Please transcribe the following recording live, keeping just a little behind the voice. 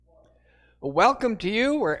Welcome to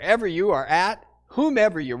you wherever you are at,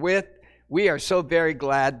 whomever you're with. We are so very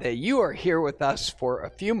glad that you are here with us for a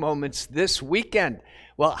few moments this weekend.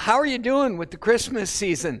 Well, how are you doing with the Christmas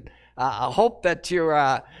season? I hope that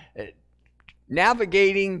you're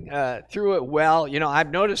navigating through it well. You know, I've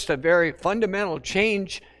noticed a very fundamental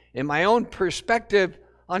change in my own perspective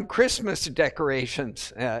on Christmas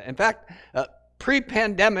decorations. In fact,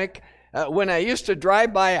 pre-pandemic, when I used to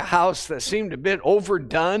drive by a house that seemed a bit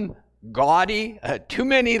overdone, gaudy, too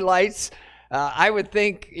many lights, I would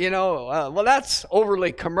think, well, that's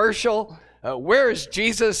overly commercial. Where is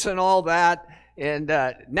Jesus and all that? And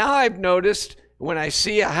now I've noticed when I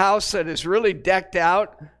see a house that is really decked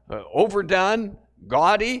out, overdone,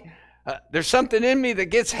 gaudy, there's something in me that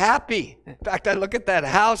gets happy. In fact, I look at that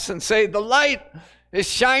house and say, the light is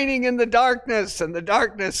shining in the darkness, and the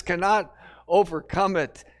darkness cannot overcome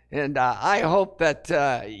it. And I hope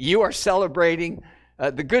that you are celebrating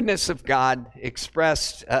the goodness of God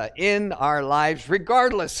expressed in our lives,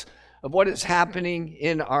 regardless of what is happening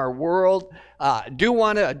in our world. Do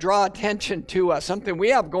want to draw attention to something we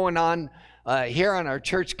have going on here on our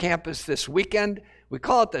church campus this weekend. We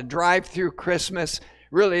call it the Drive-Through Christmas.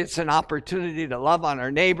 Really, it's an opportunity to love on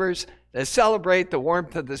our neighbors, to celebrate the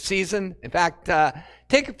warmth of the season. In fact,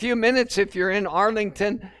 take a few minutes if you're in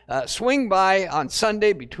Arlington. Swing by on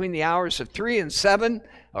Sunday between the hours of 3 and 7,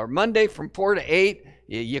 or Monday from 4 to 8.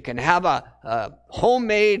 You can have a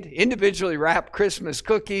homemade, individually wrapped Christmas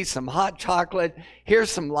cookie, some hot chocolate, hear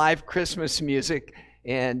some live Christmas music,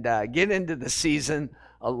 and get into the season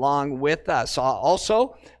along with us.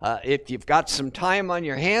 Also, if you've got some time on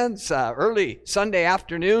your hands, early Sunday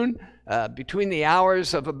afternoon, between the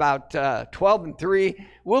hours of about 12 and 3,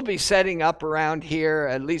 we'll be setting up around here,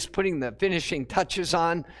 at least putting the finishing touches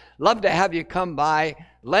on. Love to have you come by,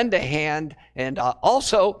 lend a hand, and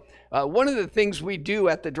also, one of the things we do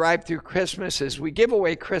at the Drive-Through Christmas is we give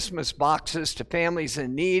away Christmas boxes to families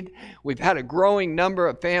in need. We've had a growing number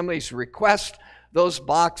of families request those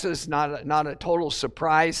boxes, not a total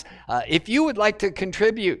surprise. If you would like to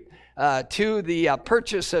contribute to the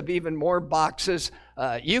purchase of even more boxes,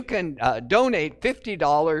 you can donate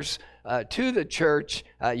 $50 to the church.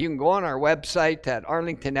 You can go on our website at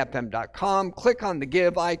arlingtonfm.com, click on the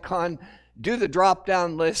Give icon, do the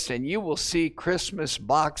drop-down list, and you will see Christmas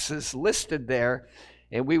boxes listed there.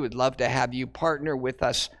 And we would love to have you partner with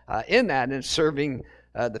us in that and serving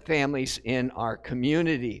the families in our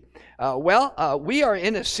community. We are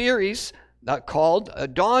in a series called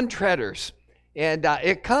Dawn Treaders. And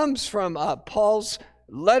it comes from Paul's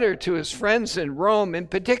letter to his friends in Rome, and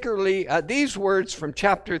particularly these words from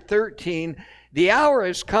chapter 13. The hour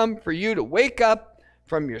has come for you to wake up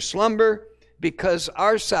from your slumber, because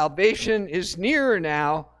our salvation is nearer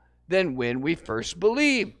now than when we first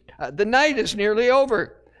believed. The night is nearly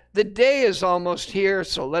over. The day is almost here,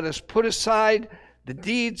 so let us put aside the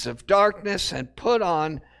deeds of darkness and put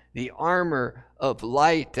on the armor of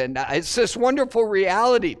light. And it's this wonderful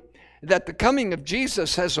reality that the coming of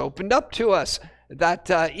Jesus has opened up to us,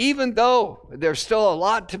 that even though there's still a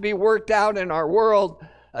lot to be worked out in our world,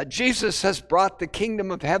 Jesus has brought the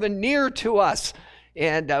kingdom of heaven near to us.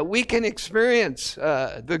 And we can experience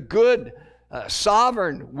the good,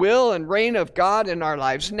 sovereign will and reign of God in our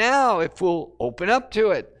lives now if we'll open up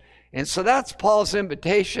to it. And so that's Paul's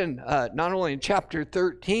invitation, not only in chapter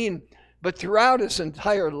 13, but throughout his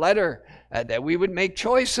entire letter, that we would make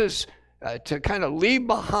choices to kind of leave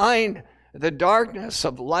behind the darkness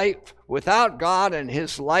of life without God and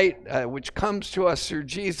his light, which comes to us through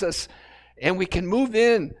Jesus, and we can move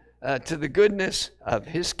in to the goodness of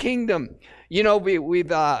his kingdom. You know,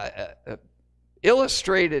 we've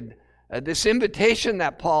illustrated this invitation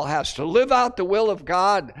that Paul has to live out the will of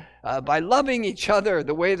God by loving each other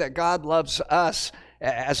the way that God loves us,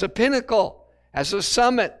 as a pinnacle, as a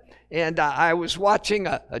summit. And I was watching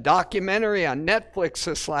a documentary on Netflix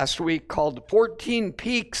this last week called 14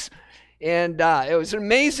 Peaks. And it was an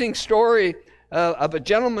amazing story of a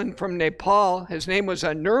gentleman from Nepal. His name was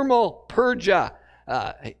Nirmal Purja,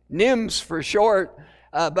 NIMS for short.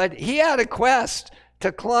 But he had a quest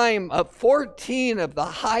to climb 14 of the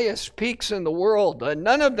highest peaks in the world,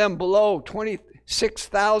 none of them below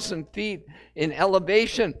 26,000 feet in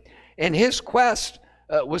elevation. And his quest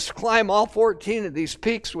was to climb all 14 of these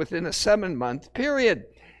peaks within a 7-month period.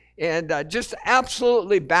 And just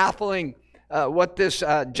absolutely baffling what this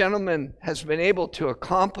gentleman has been able to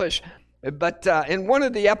accomplish. But in one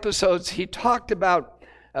of the episodes, he talked about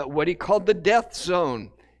what he called the death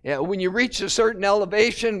zone. When you reach a certain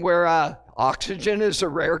elevation where oxygen is a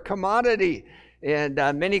rare commodity, and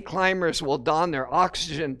many climbers will don their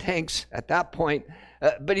oxygen tanks at that point,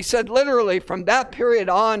 But he said literally from that period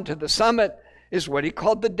on to the summit is what he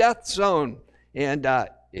called the death zone. And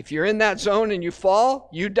if you're in that zone and you fall,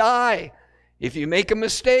 you die. If you make a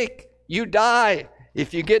mistake, you die.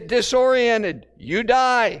 If you get disoriented, you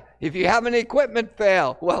die. If you have an equipment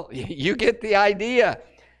fail, well, you get the idea.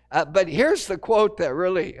 But here's the quote that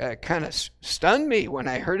really kind of stunned me when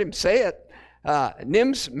I heard him say it.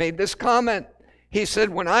 Nims made this comment. He said,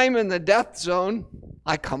 when I'm in the death zone,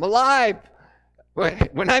 I come alive.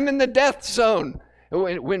 When I'm in the death zone,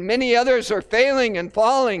 when many others are failing and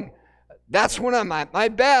falling, that's when I'm at my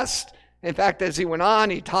best. In fact, as he went on,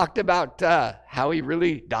 he talked about how he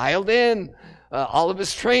really dialed in all of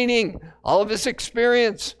his training, all of his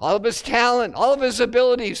experience, all of his talent, all of his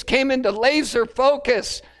abilities came into laser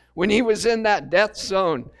focus when he was in that death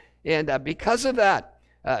zone. And because of that,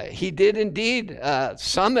 he did indeed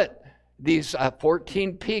summit these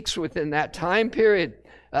 14 peaks within that time period.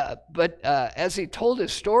 But as he told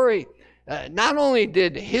his story, not only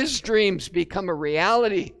did his dreams become a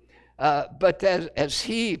reality, but as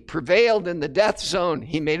he prevailed in the death zone,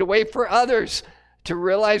 he made a way for others to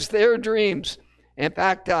realize their dreams. In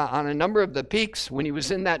fact, on a number of the peaks, when he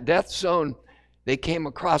was in that death zone, they came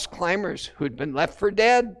across climbers who'd been left for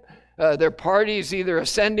dead. Their parties, either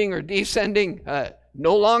ascending or descending,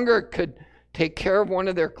 no longer could take care of one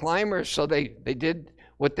of their climbers, so they did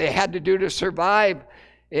what they had to do to survive.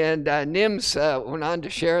 And Nims went on to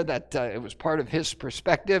share that it was part of his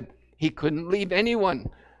perspective. He couldn't leave anyone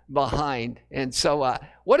behind. And so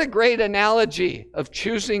what a great analogy of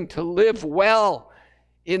choosing to live well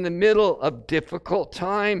in the middle of difficult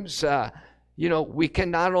times. We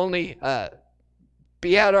can not only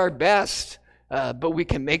be at our best, but we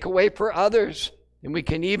can make a way for others, and we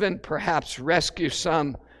can even perhaps rescue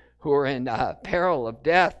some who are in peril of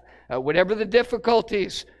death. Whatever the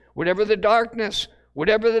difficulties, whatever the darkness,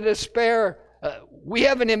 whatever the despair, we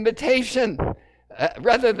have an invitation,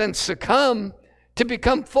 rather than succumb, to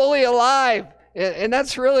become fully alive. And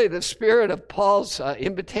that's really the spirit of Paul's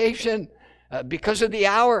invitation. Because of the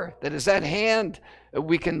hour that is at hand,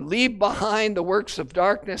 we can leave behind the works of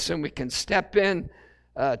darkness and we can step in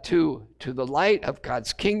to the light of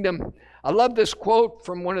God's kingdom. I love this quote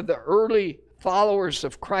from one of the early followers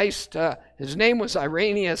of Christ. His name was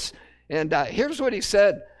Irenaeus. And here's what he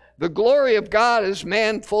said. The glory of God is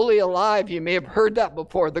man fully alive. You may have heard that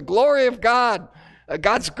before. The glory of God,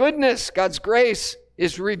 God's goodness, God's grace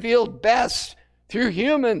is revealed best through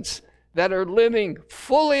humans that are living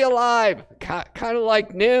fully alive, kind of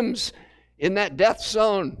like Nims in that death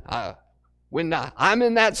zone. When I'm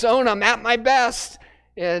in that zone, I'm at my best.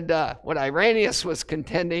 And what Irenaeus was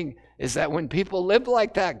contending is that when people live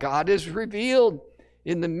like that, God is revealed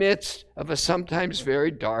in the midst of a sometimes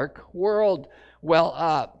very dark world.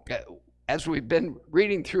 Well, as we've been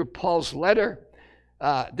reading through Paul's letter,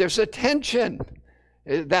 there's a tension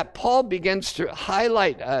that Paul begins to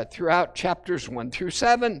highlight throughout chapters 1 through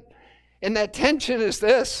 7. And that tension is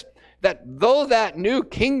this, that though that new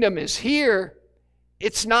kingdom is here,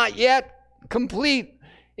 it's not yet complete.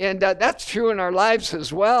 And that's true in our lives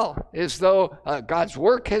as well. As though God's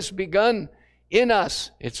work has begun in us,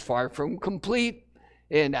 it's far from complete.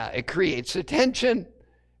 And it creates a tension.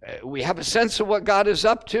 We have a sense of what God is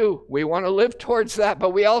up to. We want to live towards that, but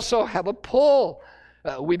we also have a pull.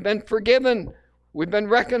 We've been forgiven. We've been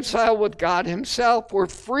reconciled with God himself. We're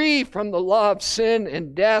free from the law of sin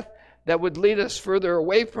and death that would lead us further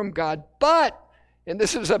away from God. But, and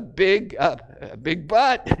this is a big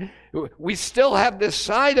but, we still have this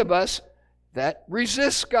side of us that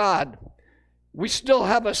resists God. We still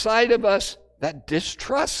have a side of us that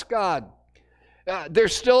distrusts God.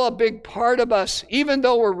 There's still a big part of us, even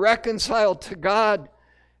though we're reconciled to God,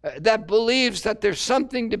 that believes that there's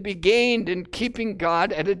something to be gained in keeping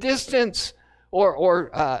God at a distance,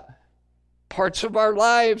 or parts of our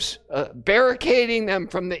lives, barricading them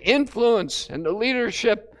from the influence and the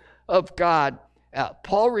leadership of God.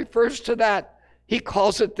 Paul refers to that. He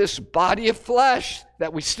calls it this body of flesh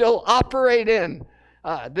that we still operate in,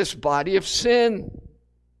 this body of sin.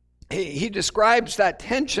 He describes that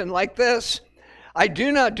tension like this. I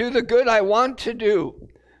do not do the good I want to do,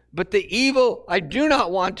 but the evil I do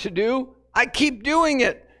not want to do, I keep doing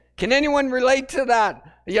it. Can anyone relate to that?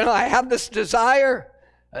 I have this desire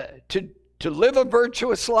to live a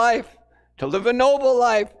virtuous life, to live a noble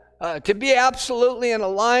life, to be absolutely in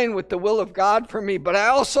line with the will of God for me. But I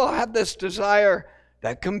also have this desire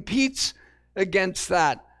that competes against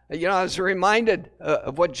that. I was reminded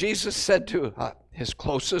of what Jesus said to his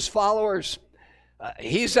closest followers.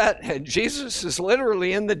 Jesus is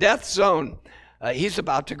literally in the death zone. He's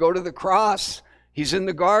about to go to the cross. He's in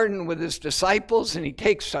the garden with his disciples, and he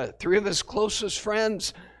takes three of his closest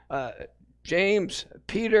friends, James,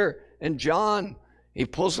 Peter, and John. He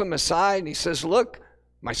pulls them aside and he says, look,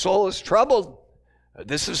 my soul is troubled.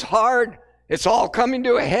 This is hard. It's all coming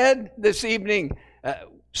to a head this evening.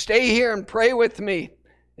 Stay here and pray with me.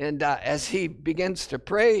 And as he begins to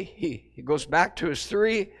pray, he goes back to his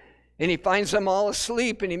three, and he finds them all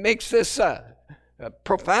asleep, and he makes this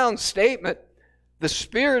profound statement. The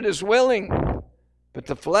spirit is willing, but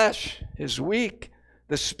the flesh is weak.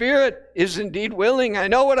 The spirit is indeed willing. I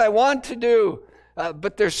know what I want to do,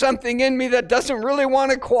 but there's something in me that doesn't really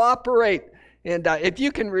want to cooperate. And if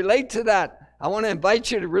you can relate to that, I want to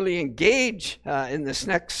invite you to really engage in this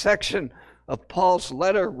next section of Paul's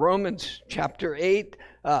letter, Romans chapter 8.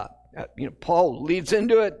 Paul leads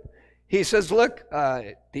into it. He says, look,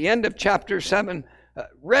 at the end of chapter 7,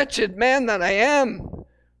 wretched man that I am,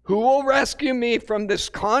 who will rescue me from this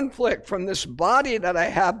conflict, from this body that I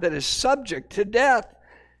have that is subject to death?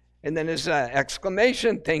 And then his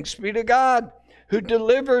exclamation, thanks be to God, who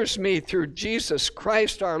delivers me through Jesus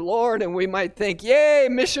Christ our Lord. And we might think, yay,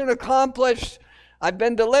 mission accomplished. I've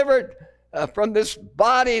been delivered from this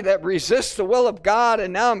body that resists the will of God,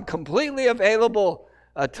 and now I'm completely available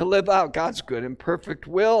to live out God's good and perfect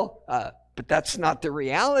will. But that's not the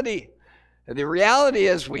reality. The reality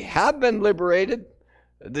is we have been liberated.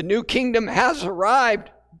 The new kingdom has arrived.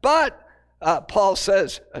 But, Paul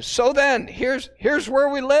says, so then, here's where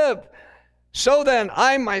we live. So then,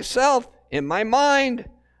 I myself, in my mind,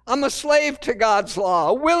 I'm a slave to God's law,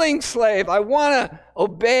 a willing slave. I want to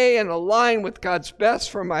obey and align with God's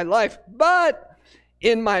best for my life. But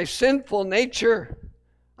in my sinful nature,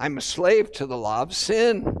 I'm a slave to the law of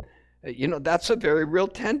sin. That's a very real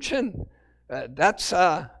tension. That's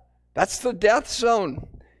the death zone.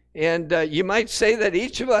 And you might say that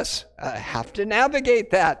each of us have to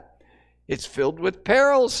navigate that. It's filled with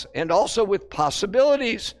perils and also with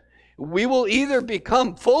possibilities. We will either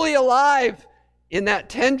become fully alive in that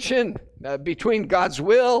tension between God's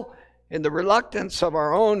will and the reluctance of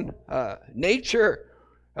our own nature.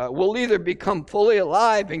 We'll either become fully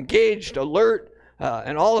alive, engaged, alert,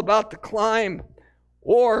 and all about the climb,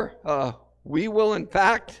 or we will in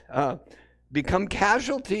fact become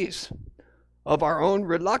casualties of our own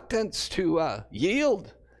reluctance to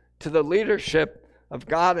yield to the leadership of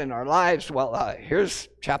God in our lives. Well, here's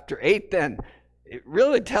chapter 8 then. It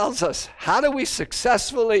really tells us how do we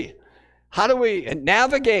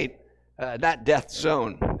navigate that death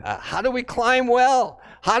zone? How do we climb well?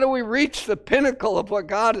 How do we reach the pinnacle of what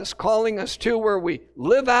God is calling us to, where we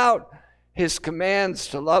live out his commands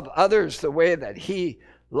to love others the way that he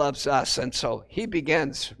loves us? And so he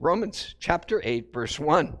begins Romans chapter 8, verse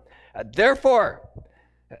 1. Therefore,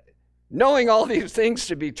 knowing all these things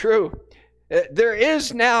to be true, there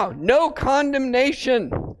is now no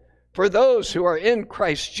condemnation for those who are in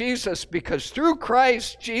Christ Jesus, because through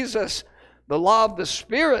Christ Jesus, the law of the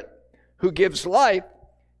Spirit who gives life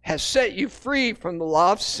has set you free from the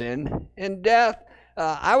law of sin and death.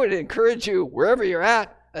 I would encourage you, wherever you're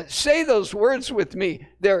at, say those words with me.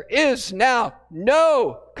 There is now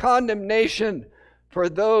no condemnation for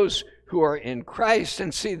those who are in Christ.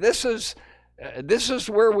 And see, this is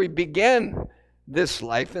where we begin this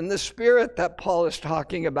life in the Spirit that Paul is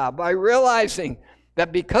talking about, by realizing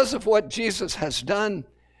that because of what Jesus has done,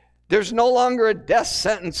 there's no longer a death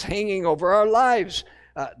sentence hanging over our lives.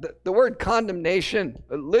 The word condemnation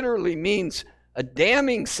literally means a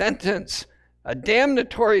damning sentence, a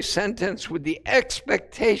damnatory sentence with the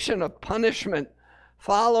expectation of punishment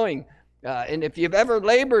following. And if you've ever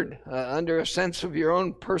labored under a sense of your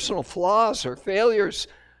own personal flaws or failures,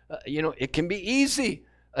 it can be easy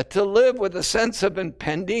to live with a sense of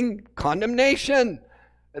impending condemnation,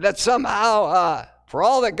 that somehow, for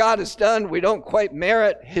all that God has done, we don't quite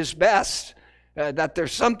merit his best, that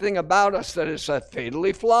there's something about us that is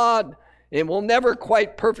fatally flawed and will never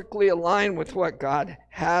quite perfectly align with what God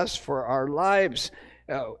has for our lives.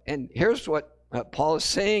 And here's what Paul is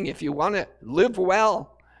saying. If you want to live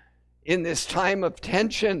well in this time of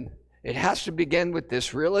tension, it has to begin with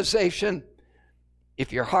this realization.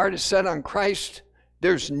 If your heart is set on Christ,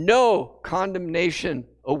 there's no condemnation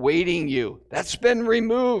awaiting you. That's been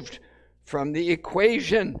removed from the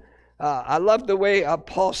equation. I love the way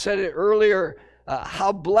Paul said it earlier.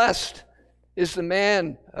 How blessed is the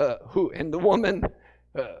man and the woman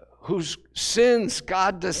whose sins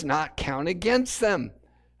God does not count against them.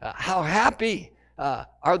 How happy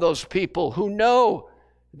are those people who know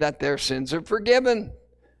that their sins are forgiven,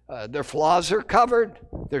 their flaws are covered,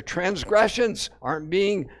 their transgressions aren't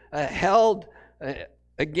being held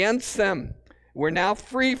against them. We're now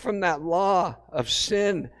free from that law of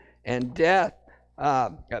sin and death.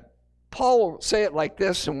 Paul will say it like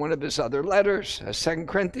this in one of his other letters, 2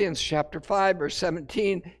 Corinthians chapter 5, verse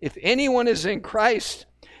 17. If anyone is in Christ,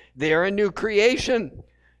 they are a new creation.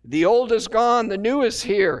 The old is gone, the new is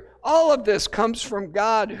here. All of this comes from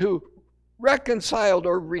God, who reconciled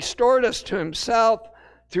or restored us to himself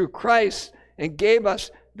through Christ and gave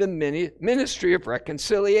us the ministry of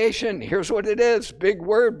reconciliation. Here's what it is, big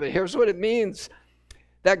word, but here's what it means.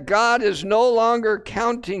 That God is no longer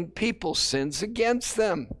counting people's sins against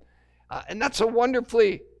them. And that's a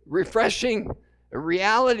wonderfully refreshing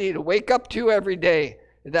reality to wake up to every day,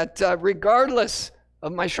 that regardless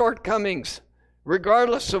of my shortcomings,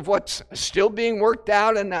 regardless of what's still being worked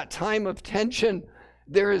out in that time of tension,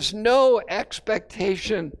 there is no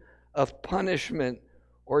expectation of punishment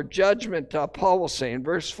or judgment. Paul will say in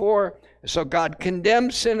verse 4, so God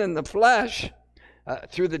condemned sin in the flesh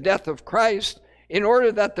through the death of Christ, in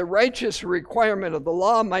order that the righteous requirement of the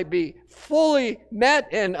law might be fully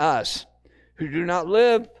met in us, who do not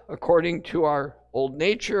live according to our old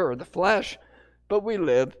nature or the flesh, but we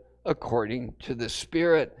live according to the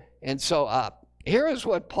Spirit. And so here is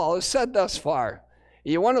what Paul has said thus far.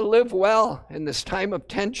 You want to live well in this time of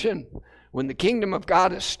tension, when the kingdom of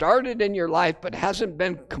God has started in your life but hasn't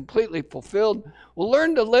been completely fulfilled. Well,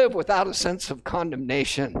 learn to live without a sense of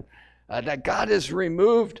condemnation, that God has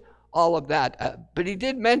removed all of that. But he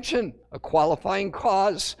did mention a qualifying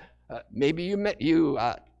cause. Maybe you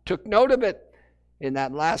took note of it in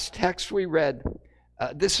that last text we read.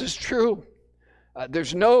 This is true.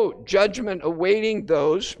 There's no judgment awaiting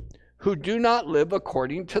those who do not live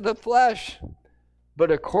according to the flesh, but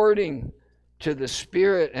according to the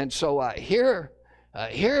Spirit. And so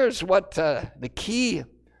here's what the key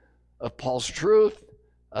of Paul's truth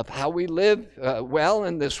of how we live well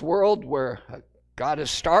in this world where God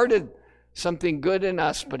has started something good in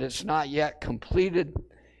us, but it's not yet completed,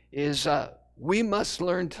 is we must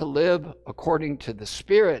learn to live according to the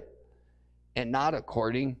Spirit and not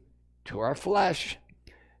according to our flesh.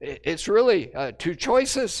 It's really two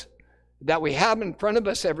choices that we have in front of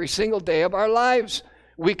us every single day of our lives.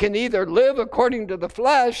 We can either live according to the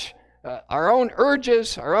flesh, our own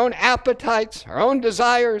urges, our own appetites, our own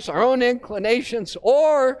desires, our own inclinations,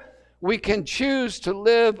 or we can choose to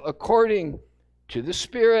live according to the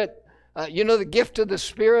Spirit. The gift of the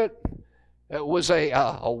Spirit was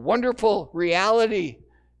a wonderful reality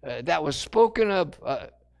that was spoken of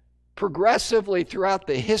progressively throughout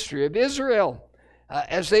the history of Israel.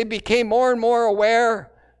 As they became more and more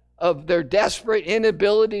aware of their desperate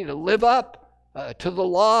inability to live up to the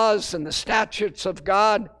laws and the statutes of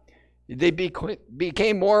God, they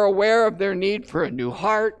became more aware of their need for a new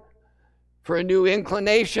heart, for a new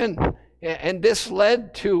inclination. And this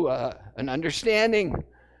led to an understanding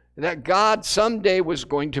that God someday was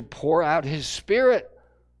going to pour out his Spirit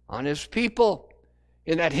on his people,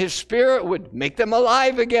 and that his Spirit would make them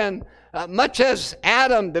alive again. Much as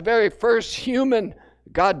Adam, the very first human,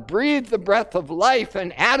 God breathed the breath of life,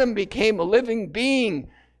 and Adam became a living being.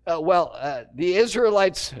 The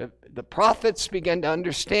Israelites, the prophets, began to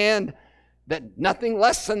understand that nothing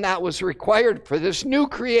less than that was required for this new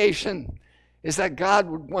creation, is that God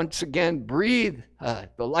would once again breathe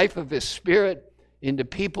the life of his Spirit into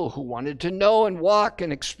people who wanted to know and walk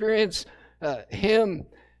and experience him.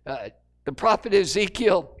 The prophet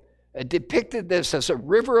Ezekiel depicted this as a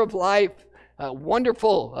river of life, a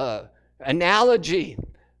wonderful analogy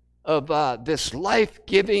of this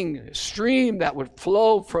life-giving stream that would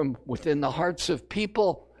flow from within the hearts of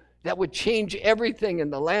people, that would change everything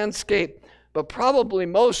in the landscape. But probably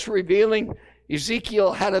most revealing,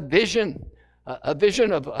 Ezekiel had a vision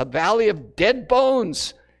of a valley of dead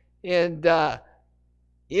bones. And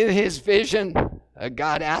in his vision,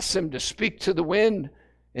 God asked him to speak to the wind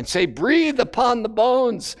and say, breathe upon the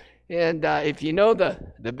bones. And if you know the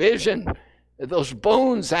vision, those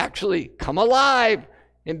bones actually come alive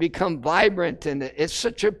and become vibrant. And it's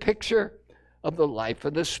such a picture of the life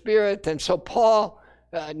of the Spirit. And so Paul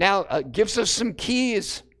now gives us some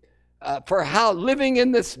keys for how living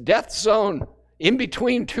in this death zone, in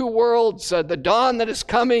between two worlds, the dawn that is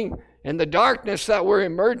coming and the darkness that we're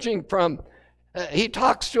emerging from, he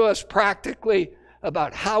talks to us practically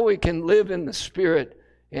about how we can live in the Spirit.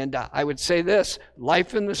 And I would say this: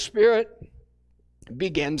 life in the Spirit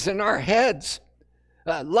begins in our heads.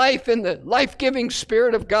 Life in the life-giving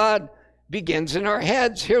Spirit of God begins in our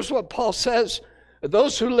heads. Here's what Paul says: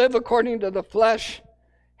 those who live according to the flesh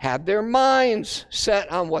have their minds set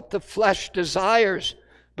on what the flesh desires,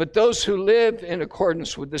 but those who live in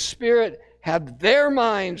accordance with the Spirit have their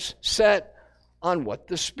minds set on what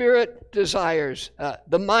the Spirit desires.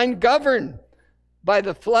 The mind governed by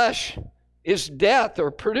the flesh is death, or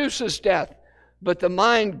produces death, but the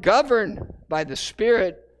mind governed by the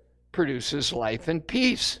Spirit produces life and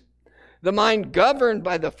peace. The mind governed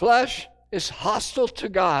by the flesh is hostile to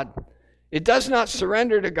God. It does not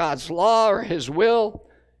surrender to God's law or his will,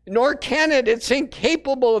 nor can it. It's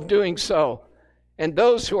incapable of doing so. And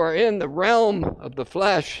those who are in the realm of the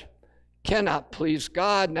flesh cannot please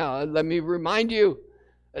God. Now, let me remind you,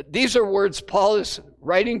 these are words Paul is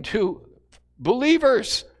writing to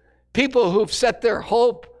believers, people who've set their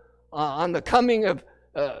hope on the coming of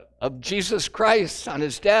Jesus Christ, on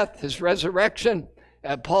his death, his resurrection.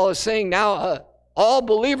 Paul is saying now all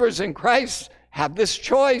believers in Christ have this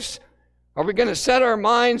choice. Are we going to set our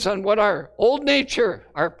minds on what our old nature,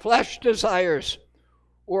 our flesh desires,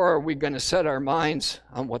 or are we going to set our minds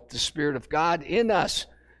on what the Spirit of God in us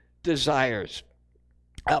desires?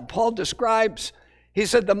 Paul describes, he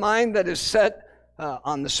said, the mind that is set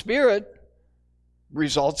on the Spirit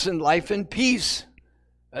results in life and peace.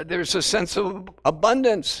 There's a sense of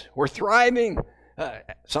abundance. We're thriving.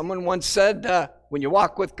 Someone once said, when you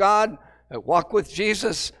walk with God, walk with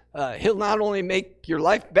Jesus, he'll not only make your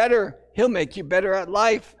life better, he'll make you better at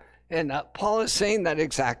life. And Paul is saying that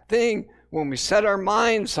exact thing. When we set our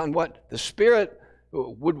minds on what the Spirit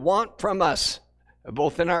would want from us,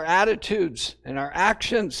 both in our attitudes and our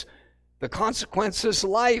actions, the consequences,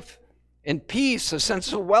 life and peace, a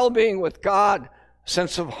sense of well-being with God, a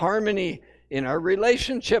sense of harmony in our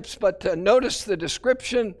relationships. But notice the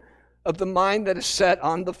description of the mind that is set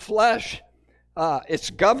on the flesh. It's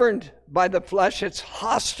governed by the flesh. It's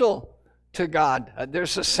hostile to God.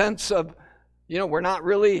 There's a sense of, we're not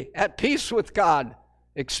really at peace with God,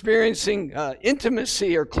 experiencing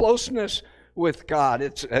intimacy or closeness with God.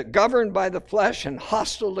 It's governed by the flesh and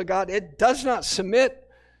hostile to God. It does not submit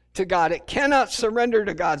to God. It cannot surrender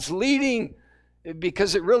to God's leading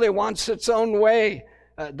because it really wants its own way.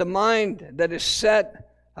 The mind that is set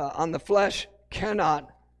on the flesh cannot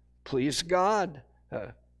please God.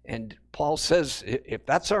 And Paul says if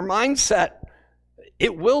that's our mindset,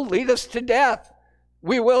 it will lead us to death.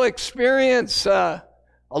 We will experience a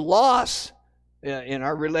loss in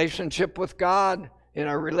our relationship with God, in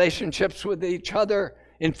our relationships with each other,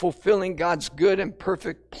 in fulfilling God's good and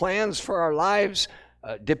perfect plans for our lives,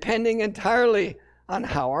 depending entirely on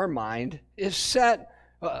how our mind is set.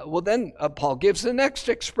 Then Paul gives the next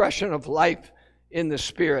expression of life in the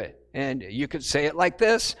Spirit. And you could say it like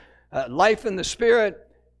this. Life in the Spirit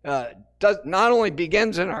not only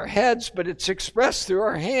begins in our heads, but it's expressed through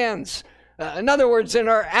our hands. In other words, in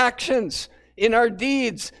our actions, in our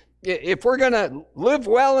deeds. If we're going to live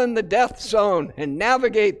well in the death zone and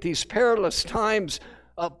navigate these perilous times,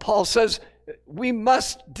 Paul says we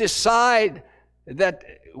must decide that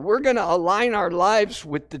we're going to align our lives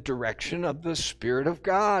with the direction of the Spirit of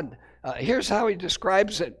God. Here's how he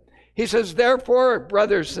describes it. He says, therefore,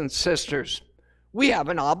 brothers and sisters, we have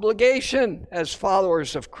an obligation as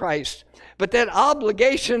followers of Christ. But that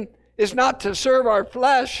obligation is not to serve our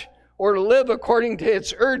flesh or to live according to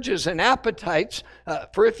its urges and appetites.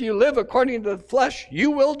 For if you live according to the flesh, you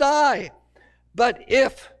will die. But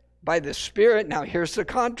if by the Spirit, now here's the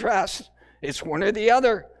contrast, it's one or the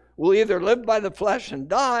other. We'll either live by the flesh and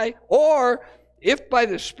die, or if by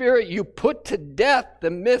the Spirit you put to death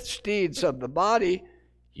the misdeeds of the body,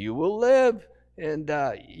 you will live. And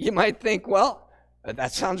you might think, well,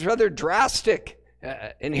 that sounds rather drastic.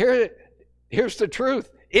 And here's the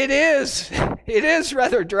truth. It is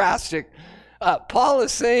rather drastic. Paul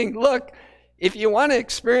is saying, look, if you want to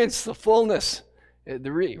experience the fullness,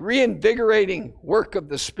 the reinvigorating work of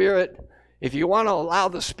the Spirit, if you want to allow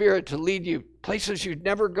the Spirit to lead you places you'd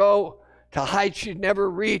never go, to heights you'd never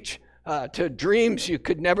reach, to dreams you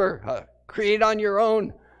could never create on your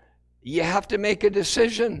own, you have to make a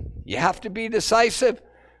decision. You have to be decisive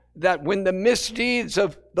that when the misdeeds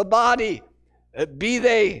of the body, be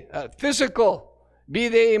they physical, be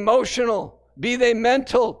they emotional, be they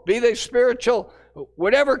mental, be they spiritual,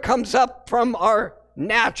 whatever comes up from our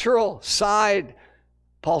natural side,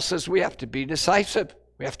 Paul says we have to be decisive.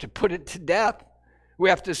 We have to put it to death. We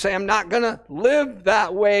have to say, I'm not going to live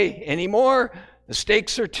that way anymore. The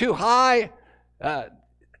stakes are too high.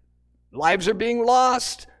 Lives are being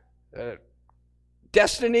lost.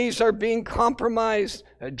 Destinies are being compromised.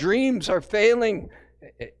 Dreams are failing.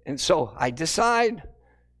 And so I decide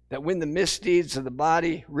that when the misdeeds of the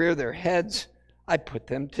body rear their heads, I put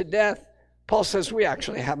them to death. Paul says we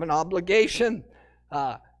actually have an obligation.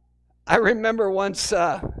 I remember once,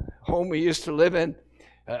 home we used to live in,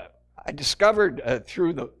 I discovered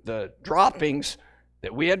through the droppings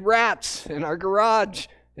that we had rats in our garage,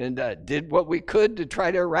 and did what we could to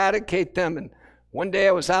try to eradicate them. And one day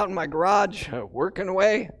I was out in my garage working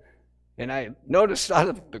away, and I noticed out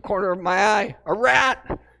of the corner of my eye a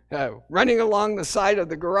rat running along the side of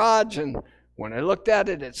the garage. And when I looked at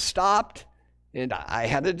it, it stopped, and I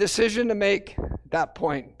had a decision to make at that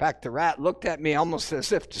point. In fact, the rat looked at me almost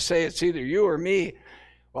as if to say, it's either you or me.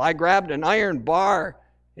 Well, I grabbed an iron bar,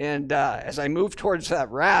 and as I moved towards that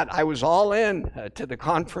rat, I was all in to the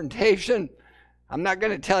confrontation. I'm not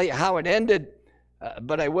going to tell you how it ended,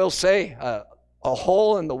 but I will say a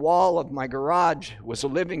hole in the wall of my garage was a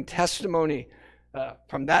living testimony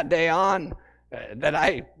from that day on that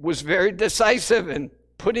I was very decisive in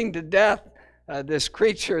putting to death this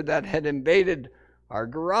creature that had invaded our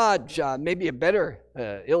garage. Maybe a better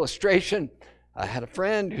illustration, I had a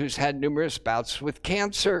friend who's had numerous bouts with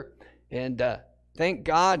cancer, and thank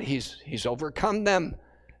God he's overcome them.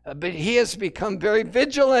 But he has become very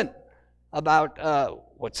vigilant about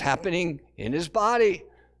what's happening in his body.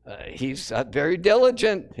 He's very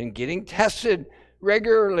diligent in getting tested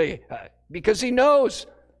regularly because he knows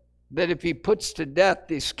that if he puts to death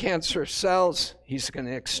these cancer cells, he's going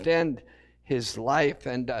to extend his life.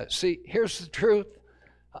 And see, here's the truth.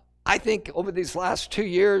 I think over these last 2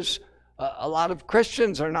 years, a lot of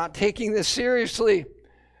Christians are not taking this seriously.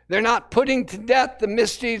 They're not putting to death the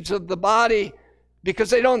misdeeds of the body because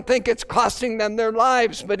they don't think it's costing them their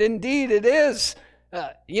lives, but indeed it is.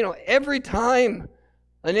 Every time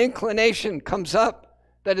an inclination comes up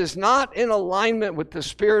that is not in alignment with the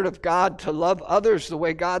Spirit of God to love others the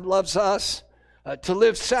way God loves us, to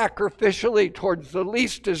live sacrificially towards the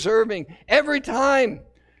least deserving, every time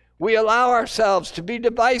we allow ourselves to be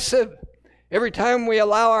divisive, every time we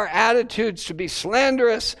allow our attitudes to be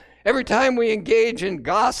slanderous, every time we engage in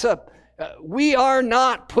gossip, we are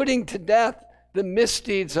not putting to death the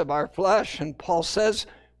misdeeds of our flesh. And Paul says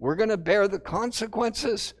we're going to bear the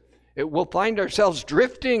consequences. We'll find ourselves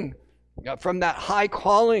drifting from that high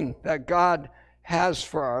calling that God has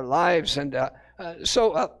for our lives. And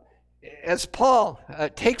so as Paul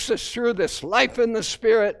takes us through this life in the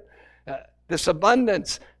Spirit, this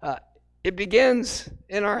abundance, it begins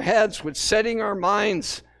in our heads with setting our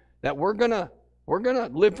minds that we're gonna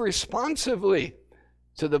live responsively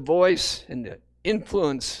to the voice and the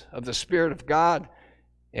influence of the Spirit of God,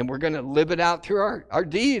 and we're gonna live it out through our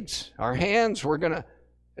deeds, our hands. We're gonna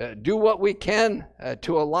do what we can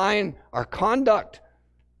to align our conduct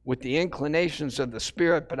with the inclinations of the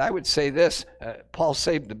Spirit. But I would say this, Paul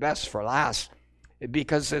saved the best for last,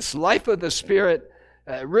 because this life of the Spirit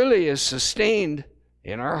really is sustained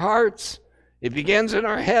in our hearts. It begins in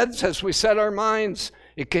our heads as we set our minds.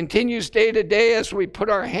 It continues day to day as we put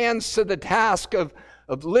our hands to the task of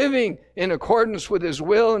living in accordance with His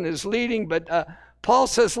will and His leading. But Paul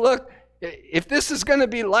says, look, if this is going to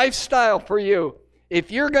be lifestyle for you, if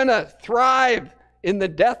you're going to thrive in the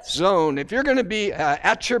death zone, if you're going to be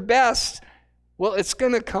at your best, well, it's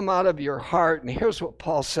going to come out of your heart. And here's what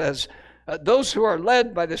Paul says. Those who are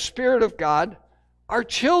led by the Spirit of God are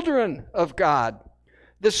children of God.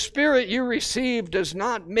 The Spirit you receive does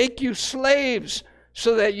not make you slaves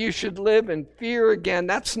so that you should live in fear again.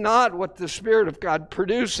 That's not what the Spirit of God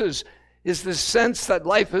produces, is the sense that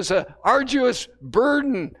life is an arduous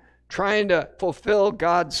burden trying to fulfill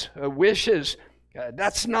God's wishes.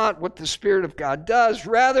 That's not what the Spirit of God does.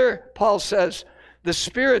 Rather, Paul says, the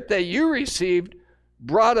Spirit that you received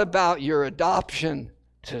brought about your adoption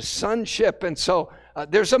to sonship. And so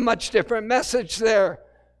there's a much different message there,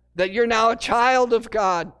 that you're now a child of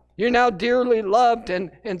God. You're now dearly loved.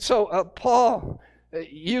 And so Paul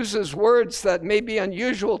uses words that may be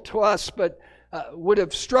unusual to us, but would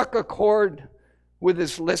have struck a chord with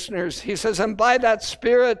his listeners. He says, and by that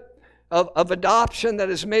Spirit of adoption that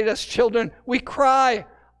has made us children, we cry,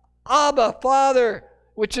 Abba, Father,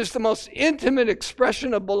 which is the most intimate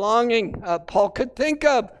expression of belonging Paul could think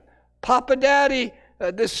of. Papa, Daddy,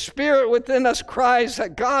 this Spirit within us cries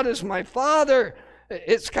that God is my Father.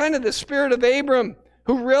 It's kind of the spirit of Abram,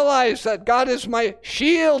 who realized that God is my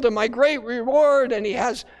shield and my great reward, and He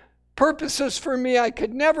has purposes for me I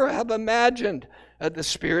could never have imagined. The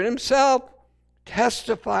Spirit Himself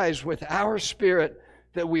testifies with our spirit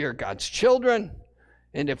that we are God's children.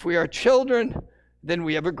 And if we are children, then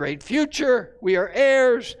we have a great future. We are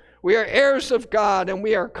heirs. We are heirs of God, and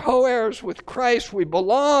we are co-heirs with Christ. We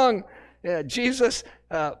belong. Jesus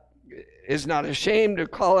is not ashamed to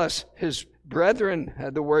call us His brethren,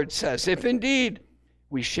 the Word says. If indeed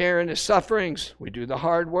we share in His sufferings, we do the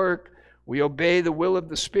hard work, we obey the will of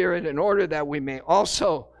the Spirit in order that we may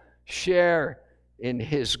also share in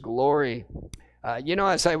His glory.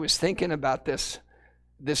 As I was thinking about this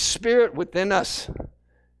Spirit within us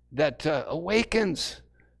that awakens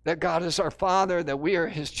that God is our Father, that we are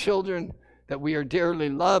His children, that we are dearly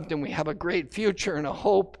loved, and we have a great future and a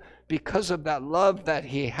hope because of that love that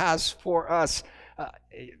he has for us.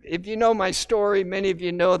 If you know my story, many of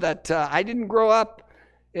you know that I didn't grow up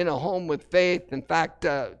in a home with faith. In fact,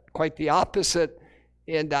 quite the opposite.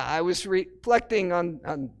 And I was reflecting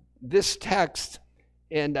on this text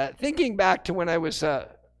and thinking back to when I was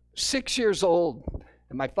 6 years old,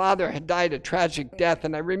 and my father had died a tragic death.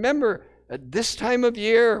 And I remember this time of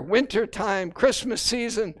year, winter time, Christmas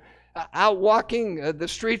season, out walking the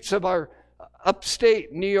streets of our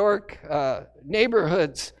upstate New York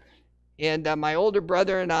neighborhoods. And my older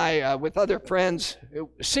brother and I, with other friends,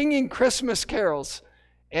 singing Christmas carols.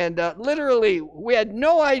 And literally, we had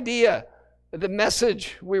no idea the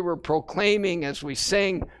message we were proclaiming as we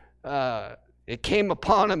sang. It came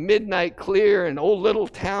upon a midnight clear in old little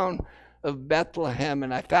town of Bethlehem.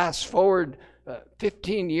 And I fast forward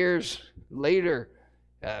 15 years later,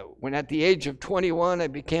 when at the age of 21, I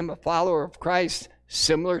became a follower of Christ.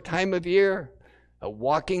 Similar time of year,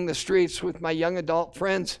 walking the streets with my young adult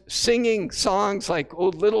friends, singing songs like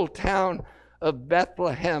Old Little Town of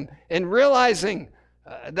Bethlehem, and realizing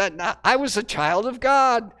that I was a child of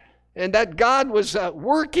God, and that God was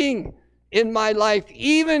working in my life,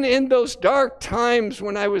 even in those dark times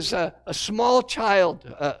when I was a small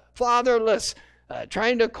child, fatherless,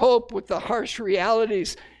 trying to cope with the harsh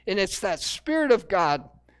realities. And it's that Spirit of God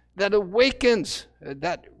that awakens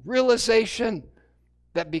that realization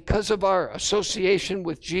that because of our association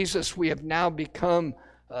with Jesus, we have now become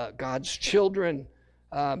God's children.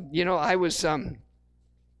 I was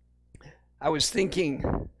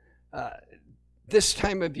thinking this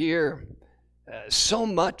time of year, so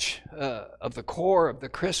much of the core of the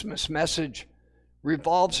Christmas message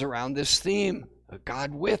revolves around this theme,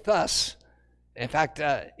 God with us. In fact,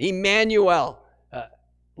 Emmanuel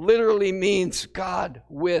literally means God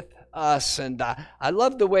with us. And I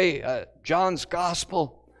love the way John's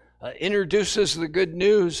gospel introduces the good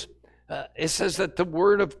news. It says that the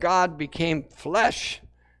Word of God became flesh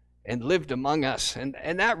and lived among us.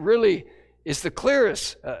 And that really is the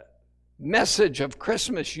clearest message of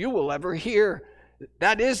Christmas you will ever hear.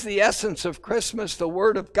 That is the essence of Christmas. The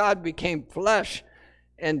Word of God became flesh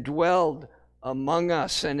and dwelled among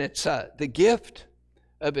us. And it's the gift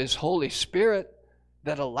of His Holy Spirit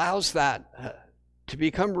that allows that to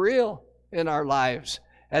become real in our lives.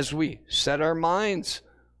 As we set our minds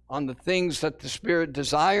on the things that the Spirit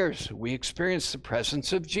desires, we experience the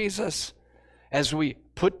presence of Jesus. As we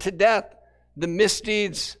put to death the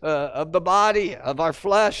misdeeds of the body, of our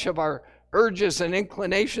flesh, of our urges and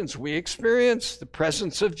inclinations, we experience the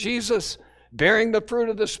presence of Jesus, bearing the fruit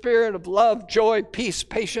of the Spirit of love, joy, peace,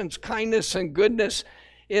 patience, kindness, and goodness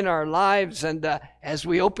in our lives. And as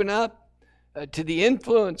we open up to the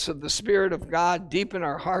influence of the Spirit of God deep in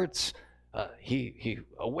our hearts, He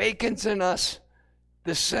awakens in us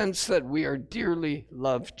the sense that we are dearly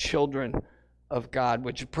loved children of God.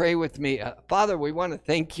 Would you pray with me? Father, we want to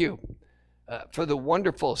thank you for the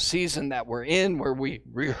wonderful season that we're in, where we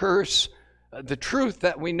rehearse the truth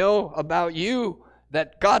that we know about you,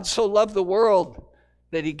 that God so loved the world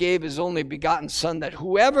that He gave His only begotten Son, that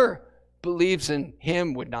whoever believes in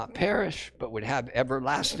Him would not perish, but would have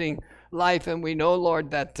everlasting life. And we know,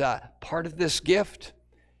 Lord, that part of this gift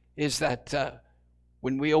is that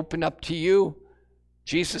when we open up to you,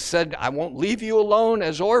 Jesus said, I won't leave you alone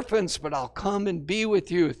as orphans, but I'll come and be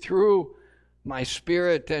with you through my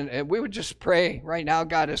Spirit. And we would just pray right now,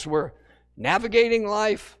 God, as we're navigating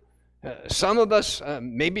life. Some of us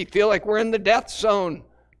maybe feel like we're in the death zone.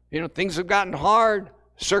 Things have gotten hard.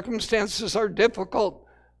 Circumstances are difficult.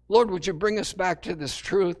 Lord, would you bring us back to this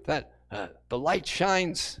truth that the light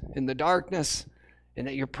shines in the darkness, and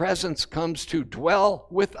that your presence comes to dwell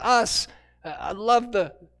with us. I love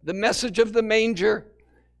the message of the manger.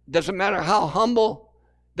 Doesn't matter how humble,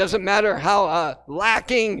 doesn't matter how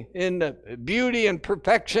lacking in beauty and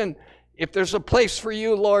perfection. If there's a place for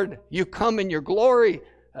you, Lord, you come in your glory,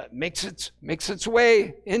 makes its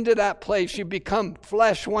way into that place. You become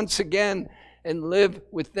flesh once again and live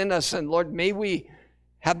within us. And Lord, may we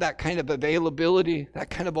have that kind of availability, that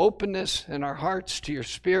kind of openness in our hearts to your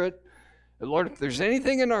Spirit. Lord, if there's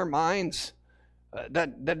anything in our minds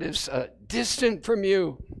that is distant from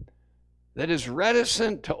you, that is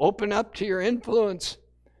reticent to open up to your influence,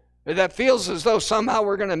 that feels as though somehow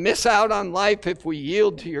we're going to miss out on life if we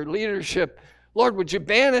yield to your leadership, Lord, would you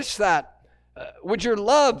banish that? Would your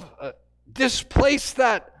love displace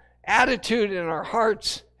that attitude in our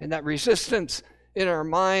hearts and that resistance in our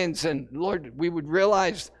minds? And Lord, we would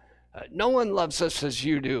realize no one loves us as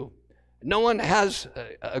you do. No one has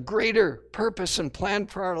a greater purpose and plan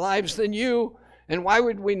for our lives than you. And why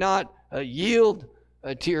would we not yield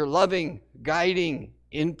to your loving, guiding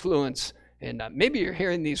influence And maybe you're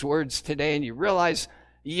hearing these words today and you realize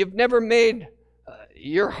you've never made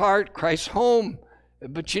your heart Christ's home,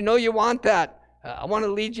 but you know you want that. I want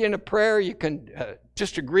to lead you in a prayer. You can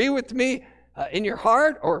just agree with me in your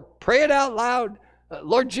heart or pray it out loud.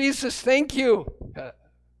 Lord Jesus, thank you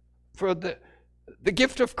for the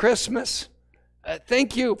gift of Christmas.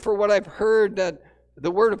 Thank you for what I've heard, that the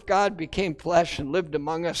Word of God became flesh and lived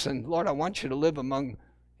among us. And Lord, I want you to live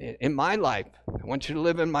in my life. I want you to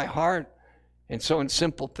live in my heart. And so in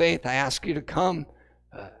simple faith, I ask you to come.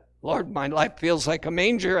 Lord, my life feels like a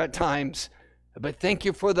manger at times, but thank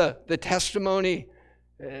you for the testimony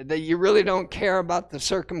that you really don't care about the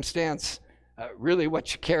circumstance. Really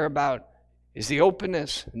what you care about is the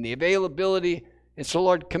openness and the availability. And so,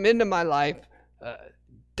 Lord, come into my life.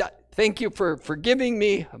 Thank you for forgiving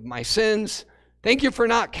me of my sins. Thank you for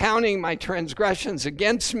not counting my transgressions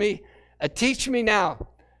against me. Teach me now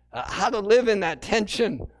how to live in that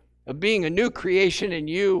tension of being a new creation in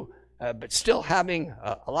you, but still having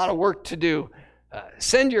a lot of work to do.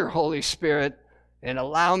 Send your Holy Spirit and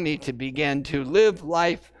allow me to begin to live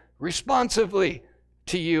life responsively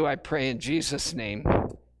to you, I pray in Jesus' name.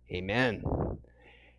 Amen.